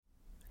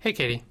Hey,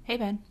 Katie. Hey,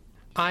 Ben.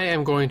 I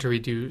am going to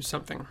read you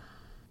something.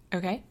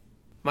 Okay.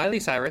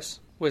 Miley Cyrus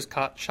was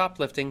caught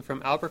shoplifting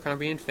from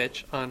Abercrombie &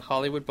 Fitch on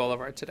Hollywood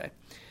Boulevard today.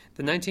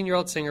 The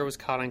 19-year-old singer was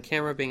caught on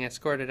camera being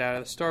escorted out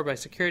of the store by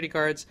security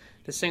guards.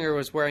 The singer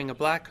was wearing a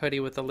black hoodie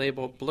with the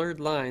label Blurred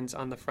Lines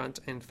on the front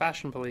and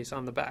Fashion Police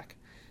on the back.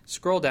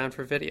 Scroll down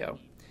for video.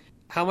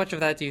 How much of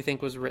that do you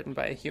think was written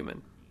by a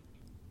human?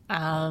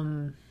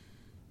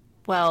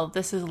 Well,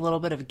 this is a little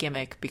bit of a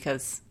gimmick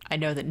because I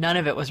know that none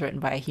of it was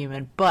written by a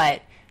human,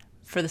 but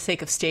for the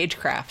sake of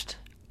stagecraft,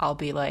 I'll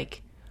be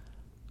like,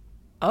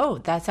 oh,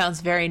 that sounds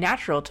very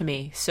natural to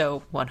me.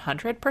 So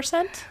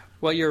 100%?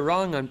 Well, you're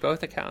wrong on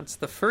both accounts.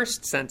 The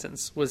first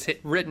sentence was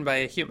written by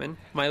a human.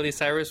 Miley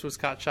Cyrus was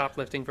caught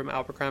shoplifting from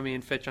Abercrombie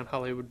 & Fitch on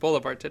Hollywood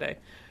Boulevard today.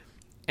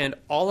 And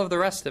all of the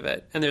rest of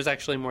it, and there's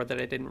actually more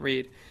that I didn't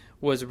read,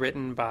 was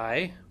written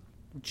by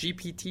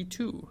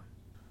GPT-2,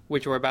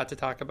 which we're about to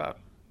talk about.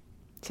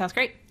 Sounds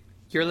great.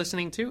 You're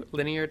listening to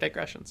Linear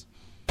Digressions.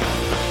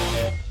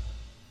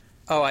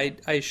 Oh,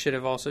 I should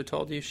have also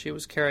told you she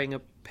was carrying a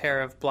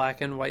pair of black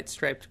and white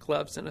striped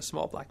gloves in a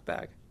small black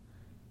bag.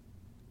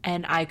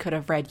 And I could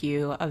have read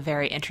you a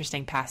very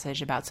interesting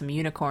passage about some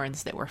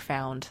unicorns that were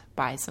found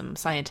by some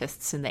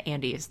scientists in the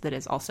Andes that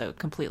is also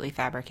completely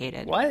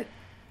fabricated. What?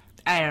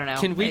 I don't know.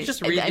 Can we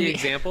just read the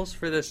examples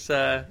for this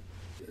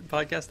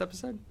podcast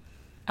episode?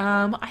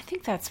 I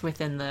think that's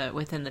within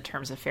the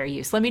terms of fair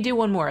use. Let me do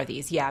one more of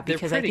these. Yeah,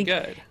 because they're pretty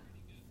I think good.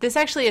 This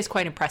actually is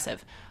quite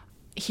impressive.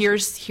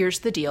 Here's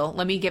the deal.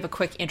 Let me give a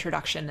quick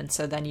introduction, and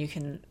so then you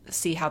can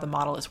see how the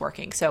model is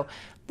working. So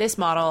this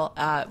model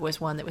was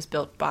one that was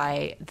built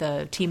by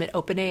the team at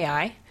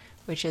OpenAI,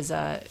 which is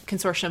a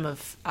consortium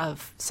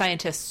of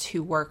scientists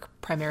who work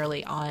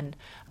primarily on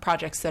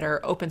projects that are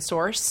open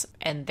source,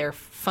 and they're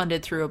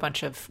funded through a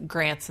bunch of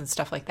grants and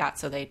stuff like that.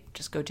 So they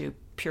just go do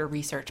pure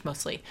research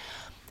mostly.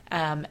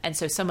 And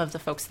so some of the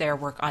folks there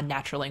work on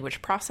natural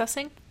language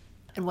processing.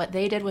 And what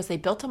they did was they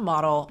built a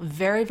model,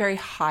 very, very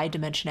high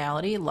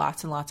dimensionality,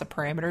 lots and lots of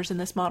parameters in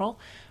this model.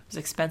 It was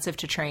expensive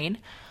to train.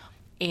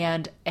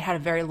 And it had a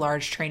very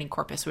large training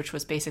corpus, which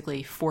was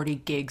basically 40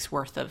 gigs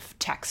worth of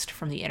text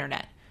from the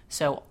internet.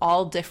 So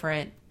all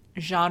different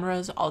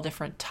genres, all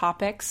different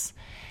topics.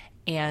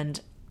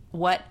 And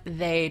what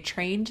they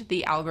trained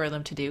the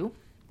algorithm to do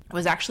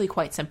was actually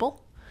quite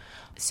simple.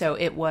 So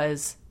it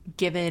was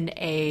given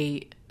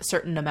a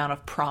certain amount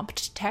of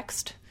prompt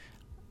text.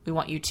 We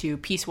want you to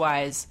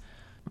piecewise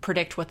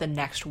predict what the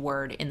next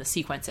word in the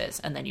sequence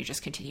is, and then you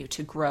just continue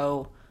to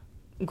grow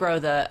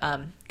the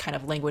kind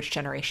of language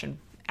generation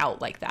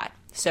out like that.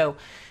 So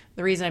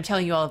the reason I'm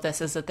telling you all of this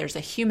is that there's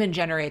a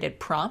human-generated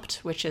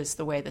prompt, which is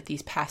the way that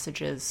these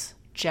passages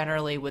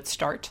generally would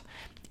start,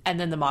 and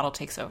then the model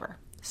takes over.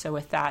 So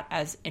with that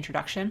as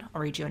introduction,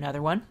 I'll read you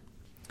another one.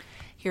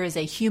 Here is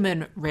a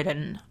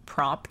human-written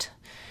prompt.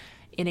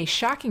 In a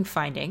shocking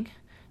finding,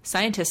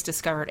 scientists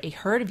discovered a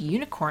herd of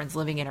unicorns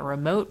living in a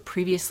remote,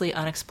 previously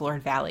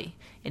unexplored valley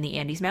in the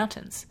Andes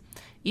Mountains.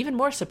 Even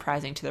more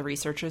surprising to the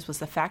researchers was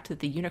the fact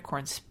that the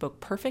unicorns spoke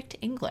perfect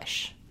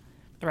English.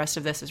 The rest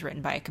of this is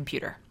written by a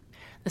computer.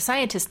 The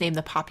scientists named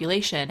the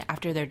population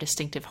after their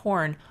distinctive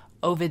horn,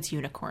 Ovid's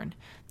unicorn.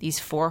 These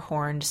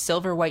four-horned,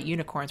 silver-white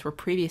unicorns were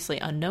previously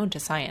unknown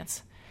to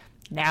science.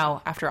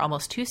 Now, after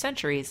almost 2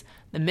 centuries,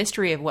 the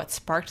mystery of what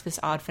sparked this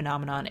odd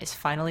phenomenon is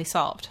finally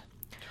solved.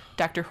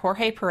 Dr.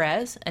 Jorge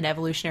Perez, an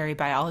evolutionary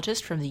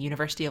biologist from the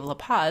University of La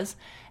Paz,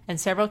 and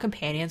several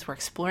companions were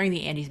exploring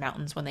the Andes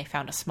Mountains when they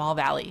found a small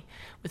valley,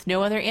 with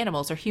no other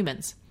animals or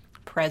humans.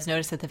 Perez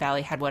noticed that the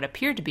valley had what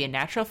appeared to be a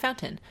natural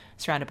fountain,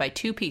 surrounded by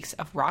 2 peaks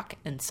of rock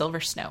and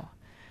silver snow.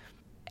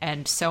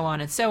 And so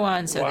on and so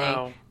on. So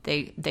wow.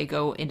 they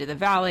go into the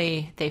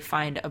valley, they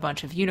find a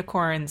bunch of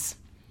unicorns.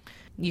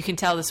 You can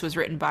tell this was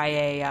written by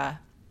a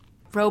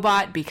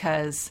robot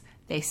because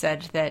they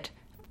said that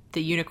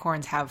the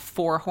unicorns have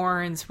 4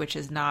 horns, which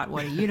is not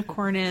what a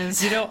unicorn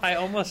is. You know, I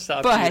almost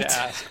stopped you to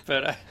ask,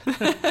 but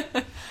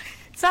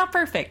It's not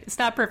perfect. It's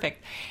not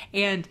perfect.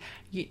 And,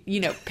 you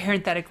know,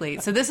 parenthetically,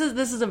 so this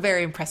is a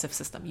very impressive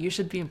system. You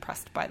should be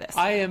impressed by this.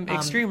 I am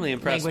extremely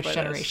impressed language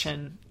by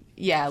generation.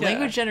 this. Yeah,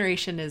 language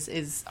generation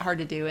is hard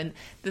to do. And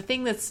the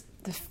thing that's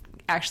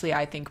actually,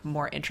 I think,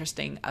 more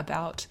interesting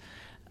about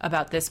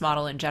this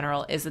model in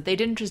general is that they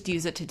didn't just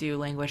use it to do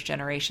language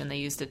generation. They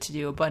used it to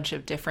do a bunch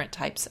of different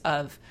types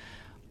of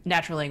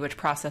natural language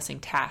processing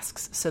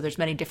tasks. So there's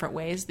many different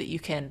ways that you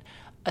can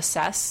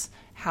assess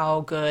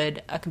how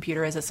good a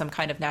computer is at some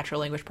kind of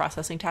natural language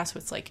processing task. So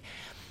it's like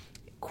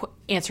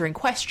answering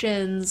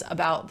questions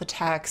about the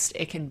text.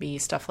 It can be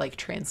stuff like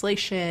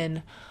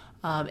translation.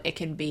 It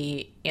can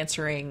be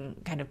answering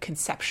kind of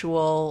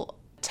conceptual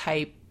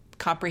type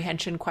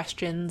comprehension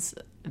questions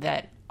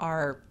that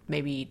are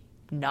maybe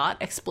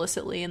not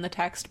explicitly in the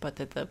text, but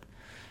that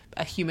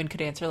a human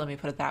could answer. Let me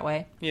put it that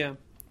way. Yeah.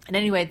 And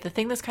anyway, the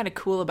thing that's kind of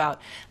cool about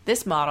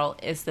this model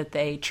is that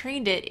they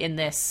trained it in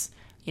this,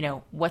 you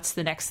know, what's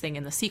the next thing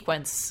in the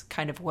sequence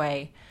kind of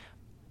way,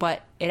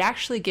 but it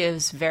actually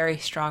gives very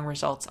strong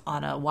results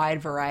on a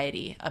wide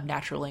variety of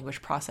natural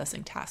language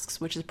processing tasks,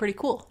 which is pretty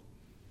cool.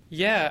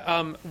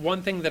 Yeah,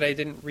 one thing that I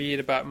didn't read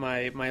about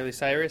my Miley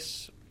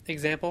Cyrus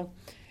example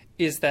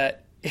is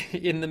that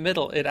in the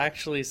middle it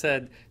actually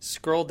said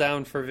scroll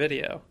down for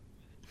video.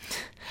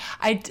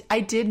 I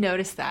did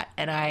notice that,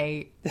 and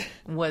I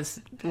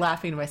was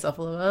laughing to myself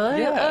a little.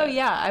 Yeah. Oh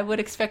yeah, I would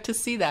expect to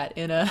see that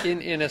in a...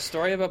 In a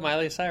story about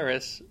Miley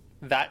Cyrus,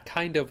 that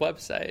kind of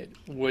website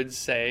would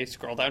say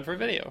scroll down for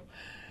video.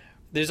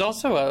 There's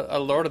also a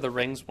Lord of the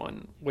Rings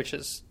one, which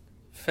is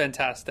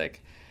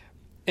fantastic.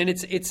 And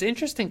it's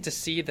interesting to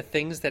see the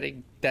things that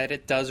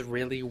it does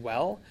really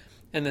well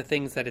and the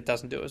things that it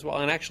doesn't do as well.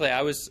 And actually,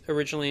 I was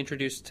originally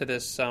introduced to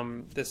this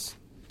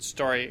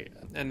story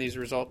and these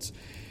results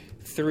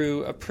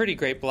through a pretty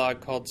great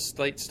blog called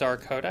Slate Star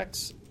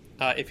Codex.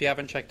 If you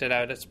haven't checked it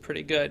out, it's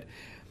pretty good.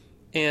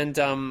 And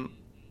I'm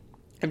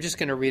just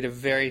going to read a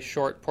very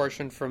short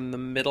portion from the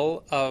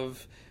middle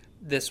of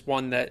this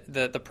one that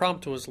the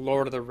prompt was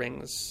Lord of the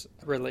Rings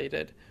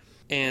related.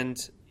 And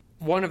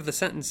one of the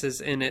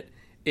sentences in it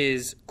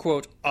is,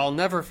 quote, "I'll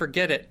never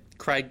forget it,"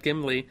 cried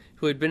Gimli,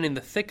 who had been in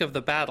the thick of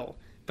the battle,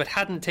 but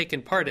hadn't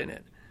taken part in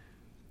it.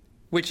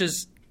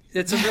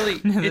 It's a really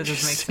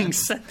interesting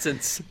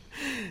sentence,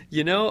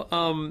 you know?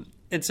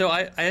 And so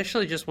I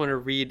actually just want to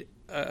read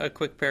a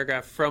quick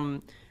paragraph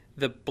from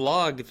the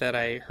blog that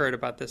I heard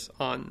about this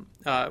on,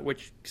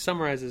 which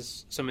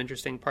summarizes some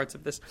interesting parts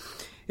of this.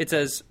 It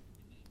says,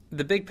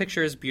 "The big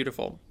picture is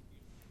beautiful.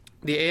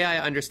 The AI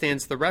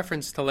understands the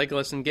reference to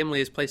Legolas and Gimli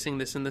is placing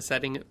this in the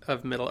setting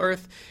of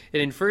Middle-earth. It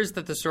infers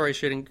that the story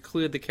should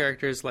include the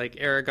characters like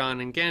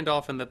Aragorn and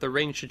Gandalf and that the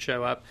ring should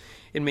show up.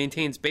 It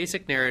maintains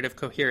basic narrative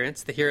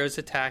coherence. The heroes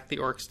attack, the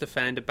orcs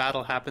defend, a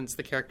battle happens,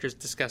 the characters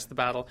discuss the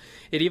battle.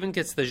 It even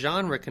gets the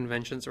genre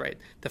conventions right.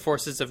 The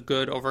forces of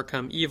good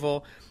overcome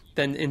evil,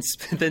 then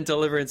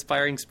deliver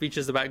inspiring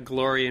speeches about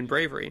glory and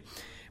bravery.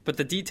 But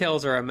the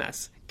details are a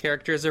mess.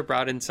 Characters are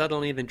brought in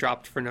suddenly, then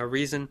dropped for no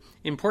reason.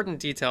 Important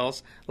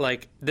details,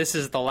 like this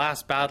is the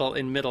last battle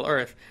in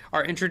Middle-earth,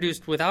 are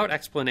introduced without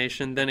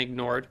explanation, then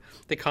ignored.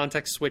 The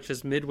context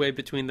switches midway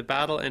between the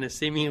battle and a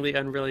seemingly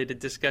unrelated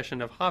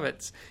discussion of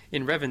hobbits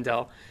in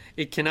Rivendell.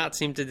 It cannot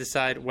seem to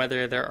decide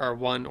whether there are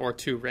one or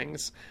two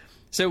rings."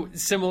 So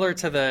similar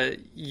to the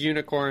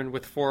unicorn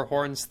with four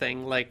horns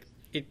thing, like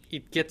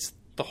it gets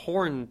the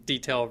horn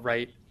detail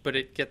right, but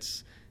it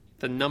gets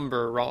the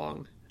number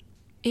wrong.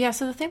 Yeah,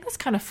 so the thing that's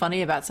kind of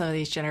funny about some of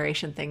these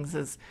generation things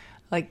is,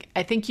 like,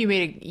 I think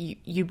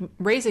you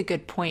raise a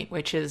good point,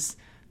 which is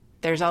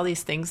there's all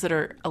these things that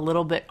are a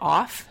little bit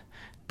off,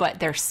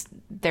 but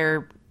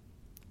they're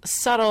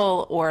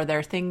subtle, or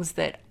they're things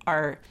that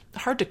are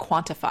hard to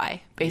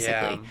quantify,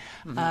 basically.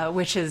 Yeah. Mm-hmm.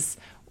 Which is,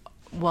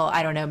 well,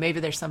 I don't know, maybe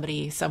there's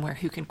somebody somewhere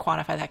who can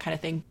quantify that kind of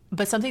thing,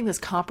 but something that's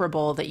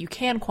comparable that you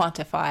can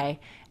quantify,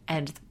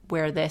 and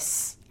where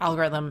this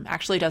algorithm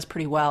actually does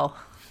pretty well,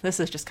 this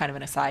is just kind of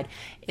an aside,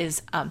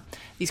 is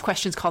these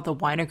questions called the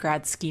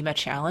Winograd Schema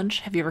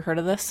Challenge. Have you ever heard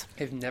of this?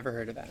 I've never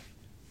heard of that.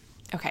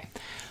 Okay.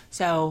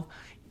 So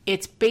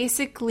it's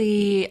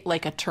basically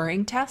like a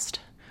Turing test,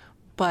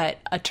 but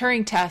a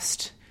Turing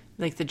test,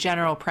 like the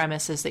general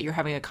premise is that you're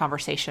having a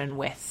conversation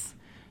with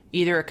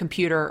either a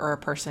computer or a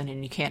person,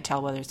 and you can't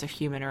tell whether it's a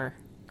human or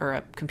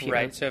a computer.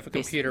 Right. So if a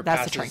computer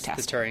passes the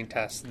Turing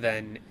test,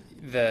 then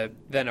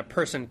a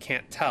person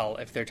can't tell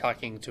if they're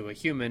talking to a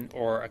human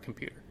or a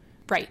computer.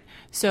 Right.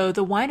 So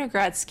the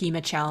Winograd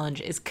Schema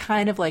Challenge is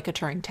kind of like a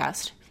Turing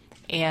test.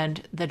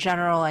 And the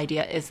general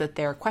idea is that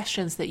there are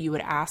questions that you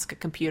would ask a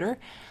computer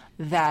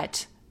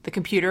that the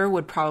computer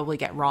would probably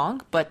get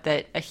wrong, but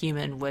that a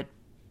human would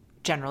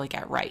generally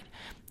get right.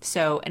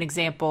 So an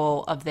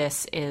example of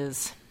this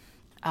is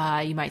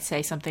you might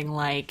say something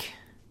like,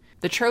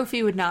 the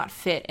trophy would not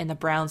fit in the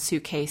brown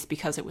suitcase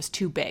because it was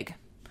too big.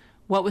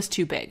 What was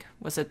too big?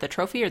 Was it the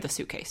trophy or the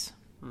suitcase?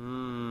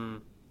 The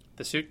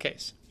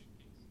suitcase.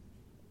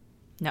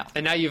 No.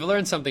 And now you've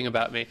learned something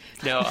about me.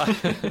 No,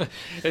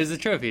 it was the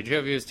trophy. The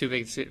trophy was too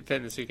big to fit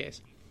in the suitcase.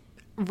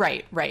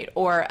 Right.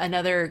 Or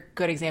another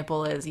good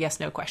example is yes,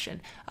 no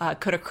question.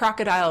 Could a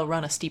crocodile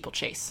run a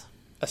steeplechase?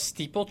 A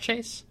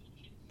steeplechase?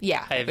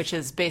 Yeah, which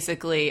is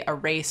basically a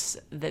race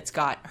that's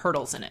got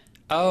hurdles in it.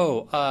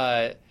 Oh,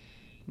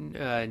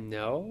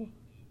 no.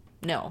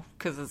 No,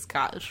 because it's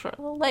got short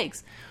little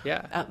legs.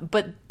 Yeah.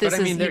 But I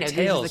mean, their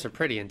tails are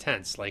pretty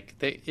intense. Like,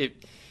 I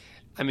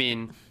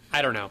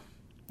don't know.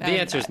 The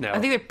answer is no. I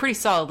think they're pretty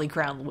solidly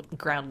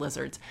ground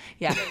lizards.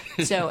 Yeah.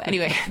 So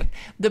anyway,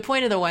 the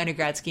point of the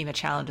Winograd Schema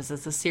Challenge is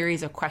it's a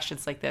series of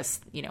questions like this,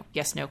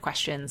 yes, no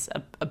questions,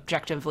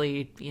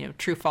 objectively,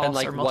 true, false, and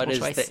like, or multiple choice.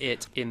 What is the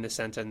it in the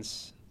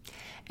sentence?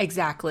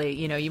 Exactly.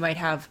 You might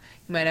have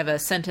a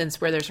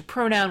sentence where there's a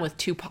pronoun with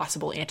two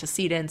possible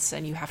antecedents,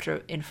 and you have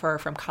to infer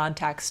from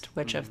context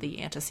which of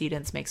the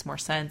antecedents makes more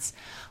sense.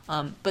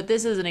 But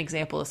this is an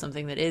example of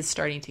something that is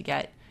starting to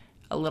get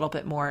a little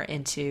bit more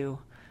into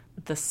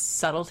the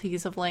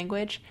subtleties of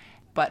language,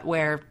 but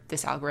where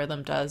this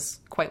algorithm does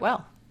quite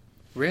well.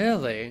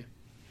 Really?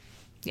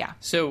 Yeah.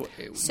 So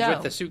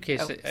with the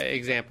suitcase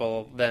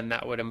example, then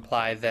that would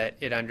imply that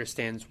it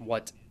understands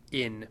what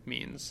in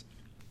means.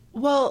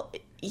 Well,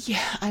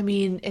 Yeah, I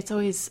mean, it's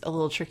always a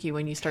little tricky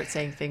when you start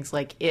saying things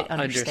like it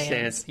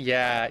understands.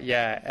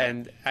 Yeah.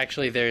 And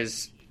actually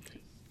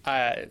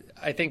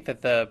I think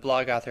that the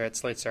blog author at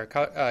Slate Star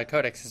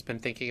Codex has been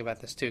thinking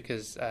about this too,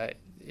 because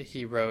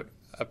he wrote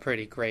a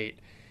pretty great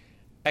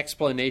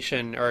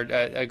explanation, or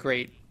a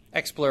great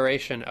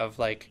exploration of,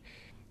 like,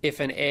 if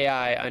an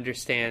AI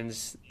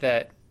understands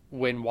that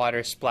when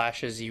water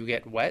splashes you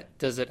get wet,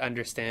 does it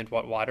understand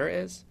what water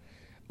is?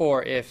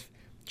 Or if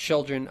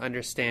children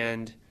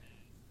understand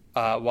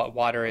what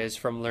water is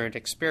from learned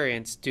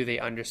experience, do they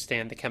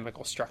understand the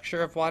chemical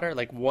structure of water?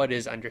 Like, what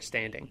is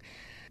understanding?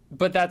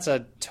 But that's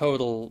a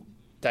total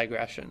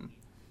digression.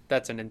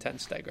 That's an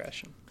intense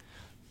digression.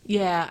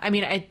 Yeah, I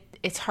mean,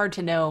 it's hard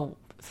to know.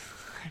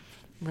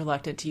 I'm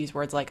reluctant to use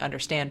words like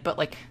understand, but,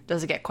 like,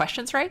 does it get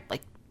questions right?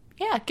 Like,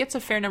 yeah, it gets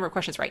a fair number of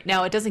questions right.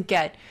 Now, it doesn't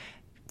get,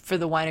 for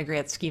the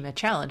Winograd Schema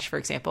Challenge, for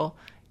example,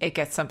 it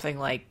gets something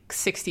like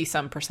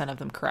 60-some% of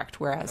them correct,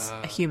 whereas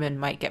a human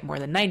might get more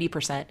than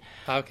 90%.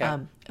 Okay.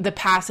 The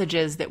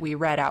passages that we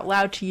read out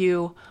loud to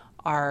you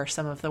are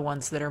some of the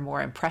ones that are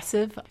more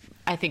impressive.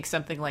 I think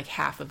something like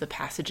half of the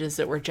passages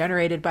that were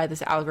generated by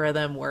this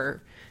algorithm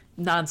were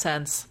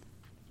nonsense.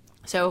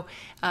 So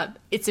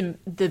it's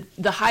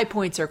the high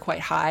points are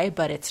quite high,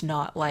 but it's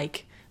not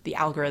like the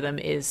algorithm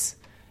is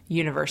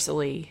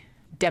universally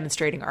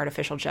demonstrating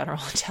artificial general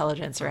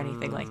intelligence or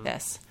anything like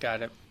this.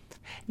 Got it.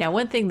 Now,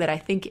 one thing that I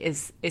think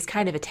is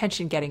kind of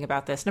attention getting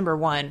about this, number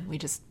one,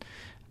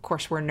 of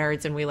course, we're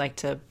nerds and we like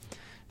to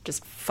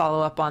just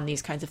follow up on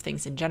these kinds of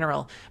things in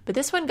general. But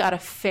this algorithm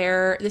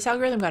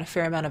got a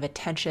fair amount of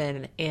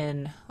attention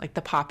in, like,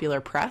 the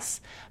popular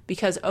press,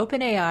 because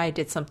OpenAI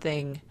did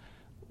something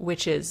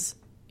which is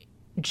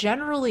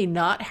generally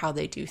not how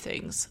they do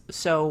things.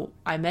 So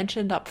I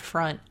mentioned up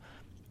front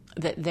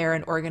that they're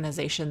an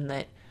organization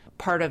that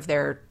part of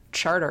their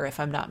charter, if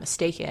I'm not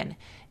mistaken,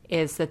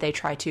 is that they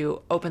try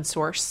to open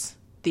source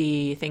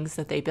the things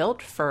that they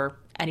built for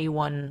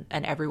anyone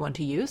and everyone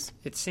to use.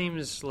 It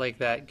seems like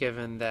that,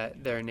 given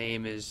that their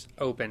name is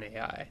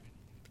OpenAI.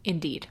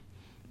 Indeed.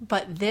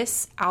 But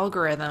this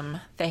algorithm,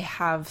 they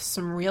have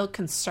some real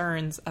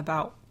concerns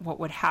about what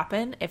would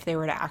happen if they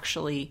were to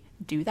actually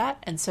do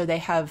that. And so they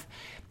have,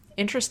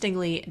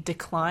 interestingly,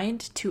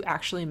 declined to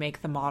actually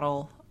make the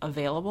model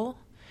available.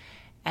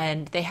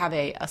 And they have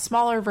a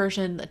smaller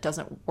version that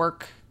doesn't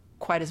work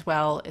quite as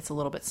well. It's a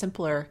little bit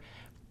simpler,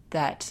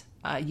 that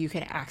you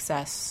can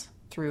access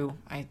through,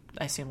 I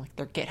assume, like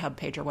their GitHub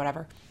page or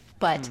whatever.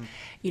 But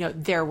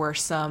there were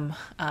some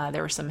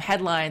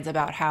headlines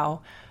about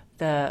how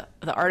the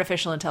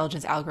artificial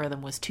intelligence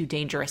algorithm was too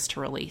dangerous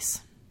to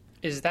release.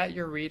 Is that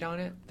your read on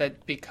it?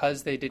 That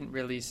because they didn't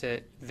release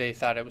it, they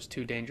thought it was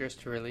too dangerous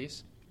to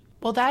release?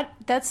 Well,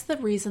 that's the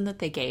reason that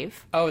they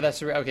gave. Oh,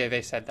 okay.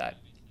 They said that.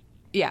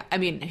 Yeah, I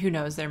mean, who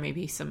knows? There may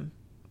be some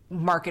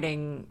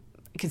marketing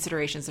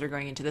considerations that are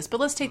going into this, but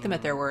let's take them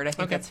at their word. I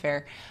think that's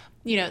fair.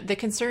 The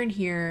concern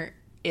here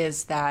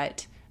is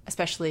that,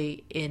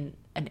 especially in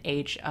an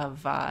age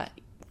of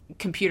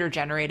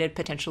computer-generated,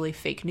 potentially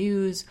fake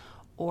news,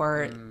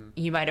 or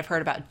you might have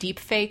heard about deep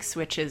fakes,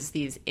 which is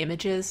these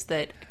images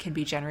that can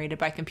be generated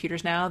by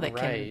computers now that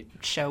can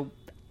show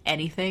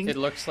anything. It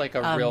looks like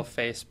a real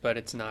face, but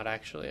it's not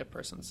actually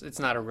it's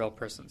not a real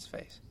person's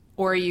face.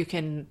 Or you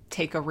can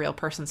take a real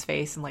person's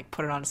face and, like,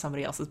 put it onto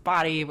somebody else's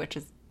body, which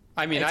is,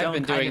 I mean, I've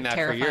been doing that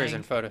for years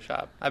in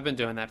Photoshop. I've been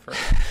doing that for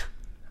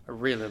a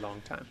really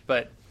long time.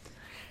 But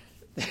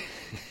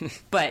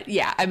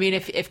yeah, I mean,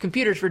 if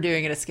computers were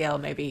doing it at scale,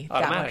 maybe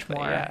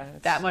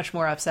that much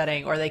more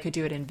upsetting, or they could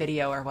do it in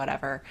video or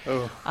whatever.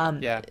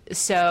 Yeah.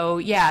 So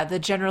yeah, the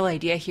general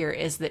idea here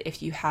is that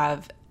if you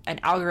have an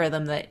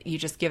algorithm that you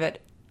just give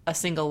it a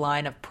single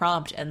line of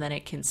prompt and then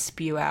it can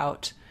spew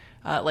out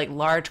like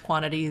large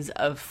quantities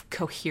of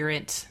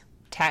coherent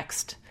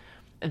text,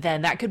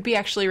 then that could be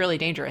actually really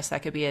dangerous.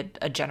 That could be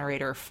a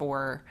generator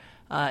for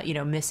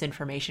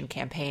misinformation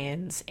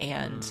campaigns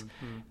and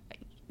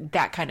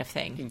that kind of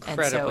thing.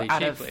 Incredibly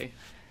cheaply.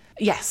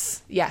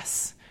 Yes.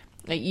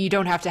 You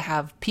don't have to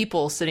have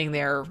people sitting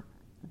there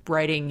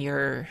writing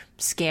your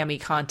scammy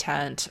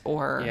content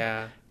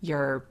or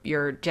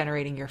you're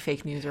generating your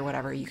fake news or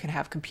whatever. You can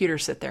have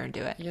computers sit there and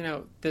do it.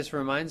 This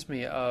reminds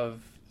me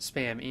of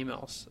spam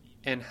emails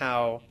and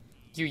how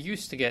you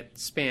used to get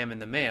spam in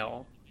the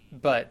mail,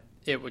 but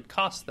it would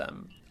cost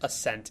them a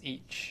cent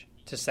each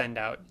to send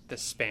out the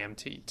spam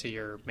to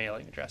your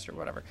mailing address or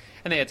whatever.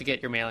 And they had to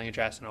get your mailing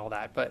address and all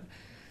that. But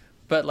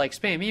like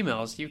spam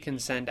emails, you can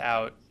send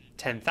out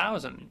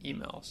 10,000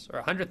 emails or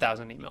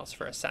 100,000 emails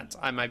for a cent.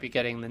 I might be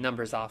getting the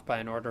numbers off by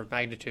an order of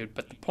magnitude,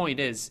 but the point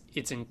is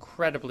it's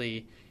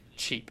incredibly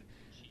cheap.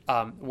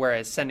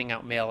 Whereas sending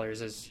out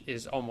mailers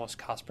is almost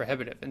cost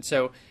prohibitive. And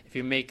so if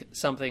you make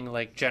something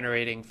like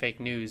generating fake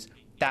news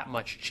that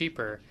much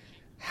cheaper,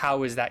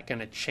 how is that going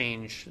to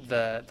change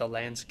the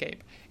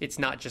landscape? It's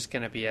not just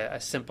going to be a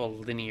simple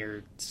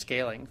linear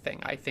scaling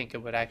thing. I think it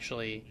would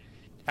actually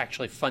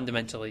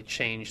fundamentally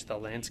change the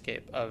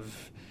landscape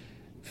of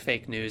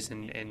fake news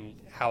and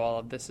how all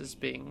of this is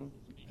being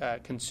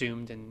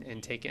consumed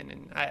and taken.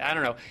 And I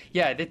don't know.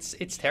 Yeah,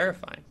 it's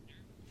terrifying.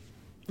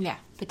 Yeah,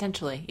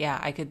 potentially. Yeah,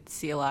 I could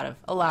see a lot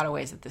of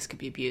ways that this could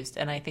be abused,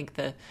 and I think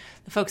the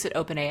folks at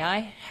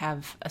OpenAI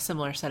have a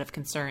similar set of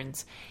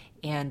concerns,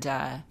 and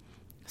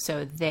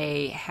so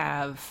they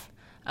have.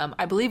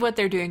 I believe what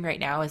they're doing right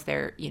now is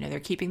they're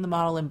keeping the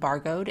model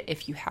embargoed.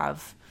 If you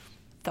have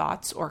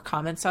thoughts or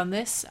comments on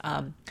this,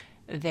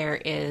 there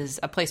is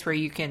a place where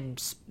you can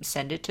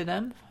send it to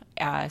them.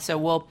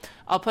 So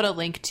I'll put a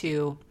link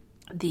to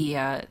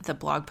the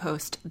blog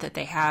post that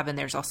they have, and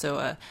there's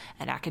also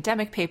an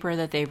academic paper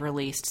that they've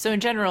released. So in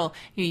general,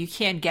 you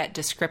can get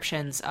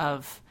descriptions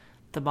of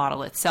the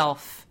model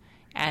itself,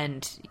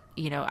 and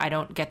I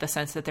don't get the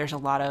sense that there's a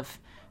lot of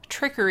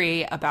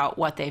trickery about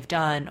what they've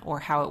done or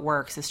how it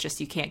works. It's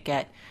just you can't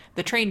get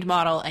the trained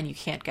model and you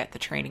can't get the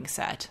training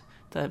set,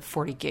 the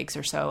 40 gigs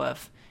or so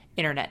of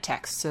internet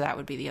text. So that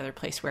would be the other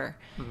place where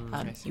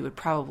you would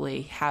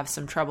probably have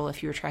some trouble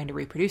if you were trying to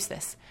reproduce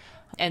this.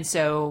 And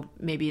so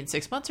maybe in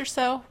 6 months or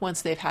so,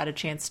 once they've had a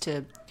chance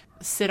to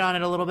sit on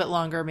it a little bit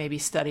longer, maybe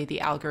study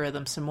the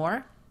algorithm some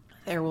more,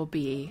 there will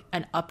be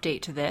an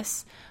update to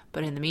this.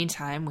 But in the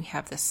meantime, we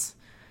have this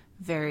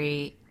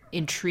very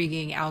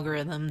intriguing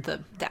algorithm,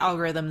 the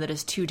algorithm that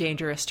is too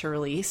dangerous to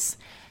release,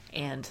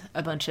 and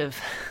a bunch of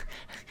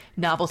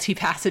novelty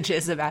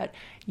passages about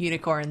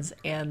unicorns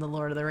and the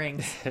Lord of the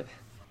Rings.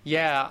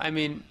 Yeah, I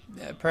mean,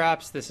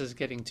 perhaps this is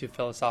getting too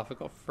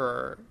philosophical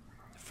for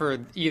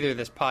either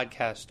this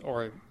podcast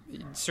or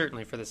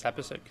certainly for this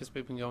episode, because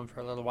we've been going for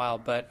a little while.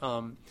 But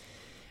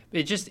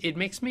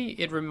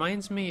it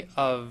reminds me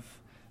of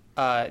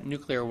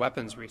nuclear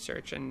weapons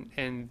research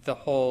and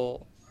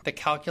the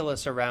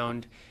calculus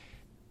around,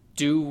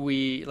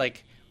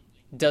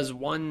 does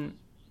one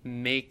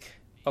make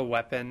a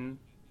weapon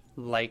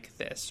like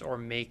this, or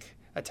make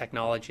a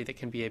technology that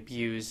can be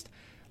abused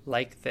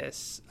like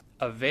this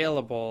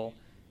available,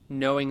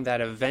 knowing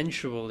that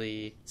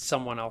eventually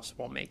someone else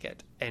will make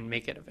it and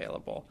make it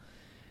available?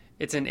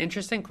 It's an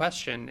interesting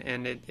question,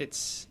 and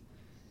it's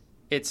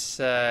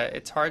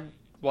hard.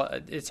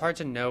 Well, it's hard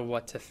to know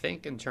what to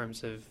think in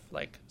terms of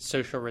like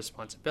social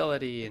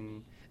responsibility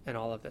and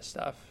all of this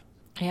stuff.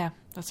 Yeah,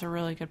 that's a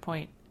really good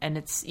point. And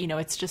it's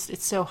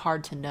it's so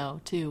hard to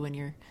know too when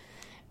you're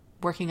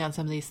working on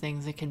some of these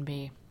things. It can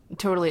be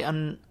totally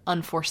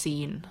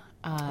unforeseen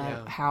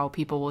how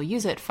people will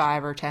use it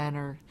 5 or 10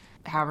 or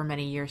however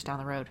many years down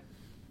the road.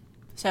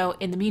 So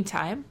in the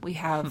meantime, we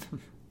have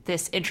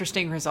this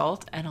interesting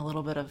result and a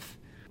little bit of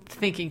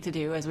thinking to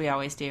do, as we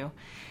always do.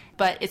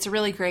 But it's a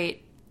really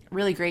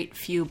great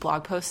few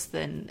blog posts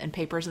and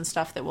papers and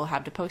stuff that we'll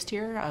have to post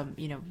here.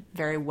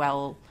 Very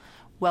well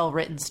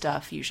written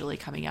stuff, usually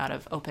coming out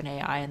of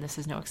OpenAI, and this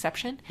is no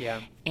exception.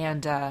 Yeah.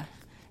 And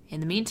in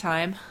the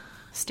meantime,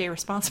 stay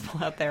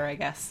responsible out there, I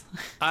guess.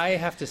 I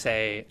have to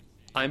say,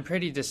 I'm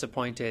pretty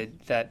disappointed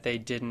that they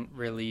didn't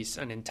release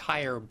an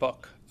entire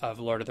book of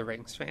Lord of the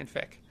Rings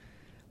fanfic.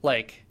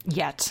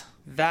 Yet.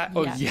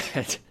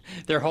 Yet.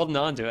 They're holding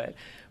on to it.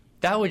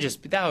 That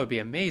would be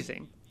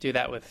amazing. Do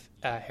that with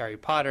Harry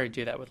Potter,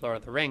 do that with Lord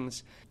of the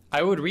Rings.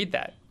 I would read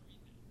that.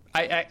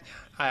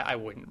 I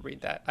wouldn't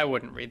read that. I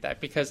wouldn't read that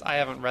because I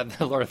haven't read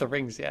the Lord of the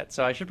Rings yet.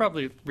 So I should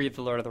probably read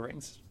the Lord of the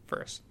Rings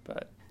first.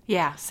 But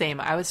yeah, same.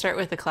 I would start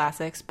with the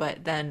classics,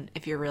 but then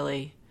if you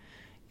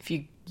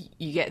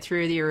get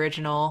through the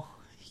original,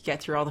 you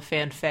get through all the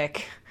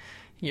fanfic,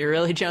 you're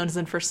really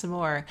jonesing for some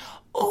more.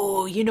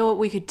 Oh, you know what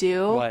we could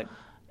do? What?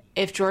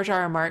 If George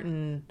R.R.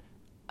 Martin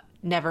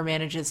never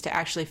manages to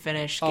actually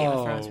finish Game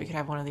of Thrones, we could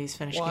have one of these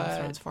finish Game of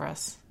Thrones for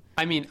us.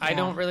 I mean, yeah. I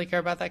don't really care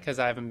about that because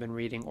I haven't been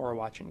reading or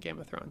watching Game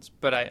of Thrones,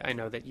 but I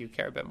know that you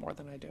care a bit more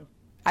than I do.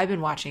 I've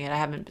been watching it. I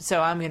haven't,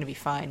 so I'm going to be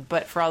fine.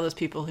 But for all those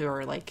people who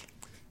are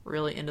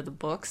really into the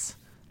books,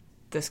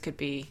 this could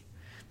be,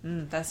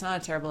 that's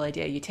not a terrible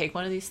idea. You take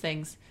one of these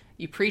things,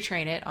 you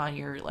pre-train it on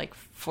your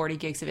 40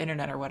 gigs of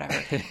internet or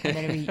whatever, and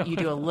then you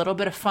do a little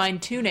bit of fine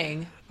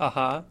tuning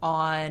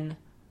on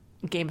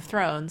Game of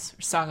Thrones,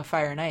 or Song of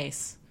Fire and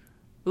Ice.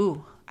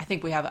 Ooh, I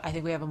think we have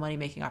a money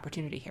making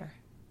opportunity here.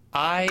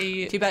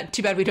 Too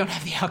bad we don't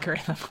have the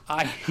algorithm.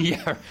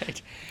 Yeah,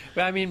 right.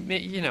 But I mean,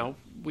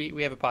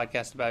 we have a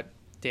podcast about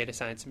data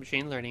science and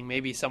machine learning.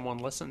 Maybe someone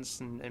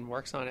listens and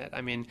works on it.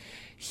 I mean,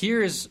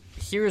 here's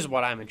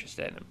what I'm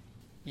interested in.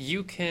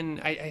 You can,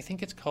 I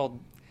think it's called,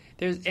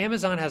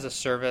 Amazon has a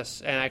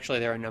service, and actually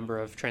there are a number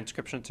of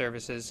transcription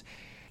services.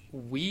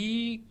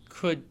 We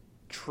could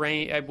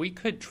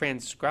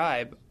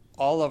transcribe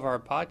all of our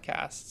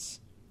podcasts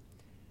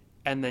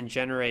and then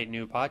generate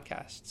new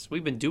podcasts.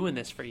 We've been doing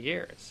this for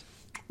years.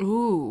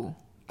 Ooh.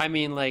 I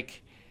mean,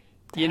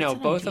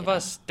 both of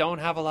us don't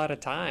have a lot of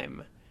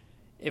time.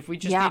 If we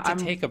just need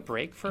to take a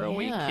break for a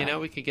week,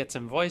 we could get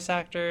some voice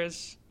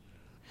actors.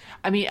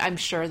 I mean, I'm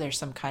sure there's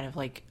some kind of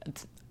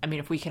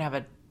if we can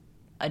have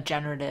a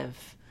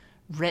generative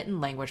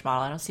written language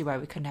model, I don't see why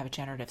we couldn't have a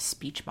generative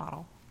speech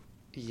model.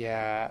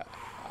 Yeah,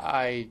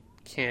 I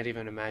can't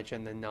even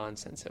imagine the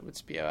nonsense it would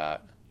spew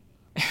out.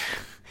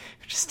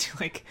 Just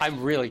do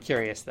I'm really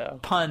curious though.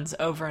 Puns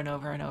over and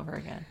over and over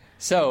again.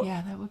 So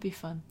Yeah, that would be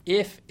fun.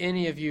 if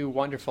any of you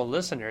wonderful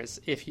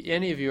listeners, if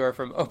any of you are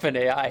from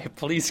OpenAI,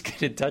 please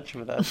get in touch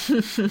with us.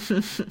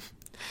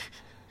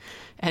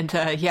 And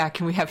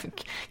can we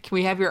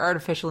have your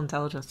artificial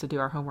intelligence to do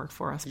our homework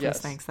for us, please?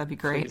 Yes. Thanks. That'd be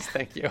great. Please,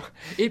 thank you.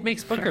 It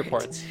makes book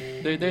reports.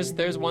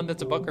 There's one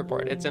that's a book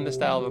report. It's in the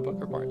style of a book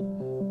report.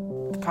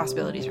 The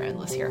possibilities are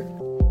endless here.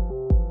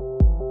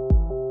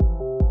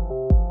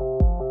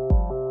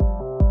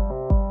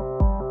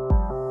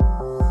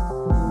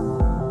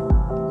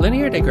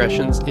 Linear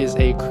Digressions is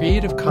a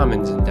Creative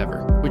Commons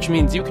endeavor, which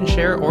means you can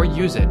share or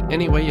use it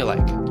any way you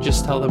like.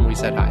 Just tell them we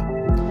said hi.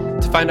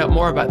 To find out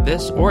more about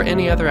this or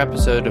any other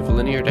episode of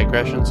Linear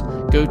Digressions,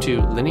 go to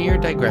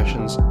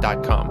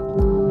lineardigressions.com.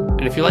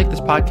 And if you like this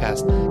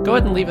podcast, go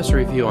ahead and leave us a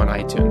review on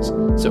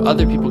iTunes so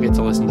other people get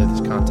to listen to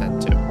this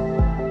content too.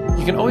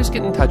 You can always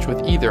get in touch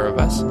with either of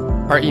us.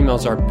 Our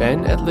emails are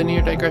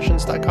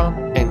ben@lineardigressions.com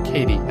and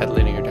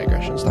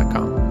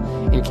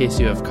katie@lineardigressions.com in case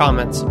you have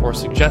comments or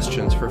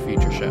suggestions for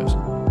future shows.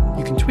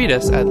 You can tweet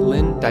us at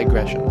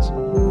lindigressions.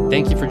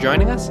 Thank you for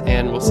joining us,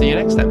 and we'll see you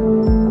next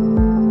time.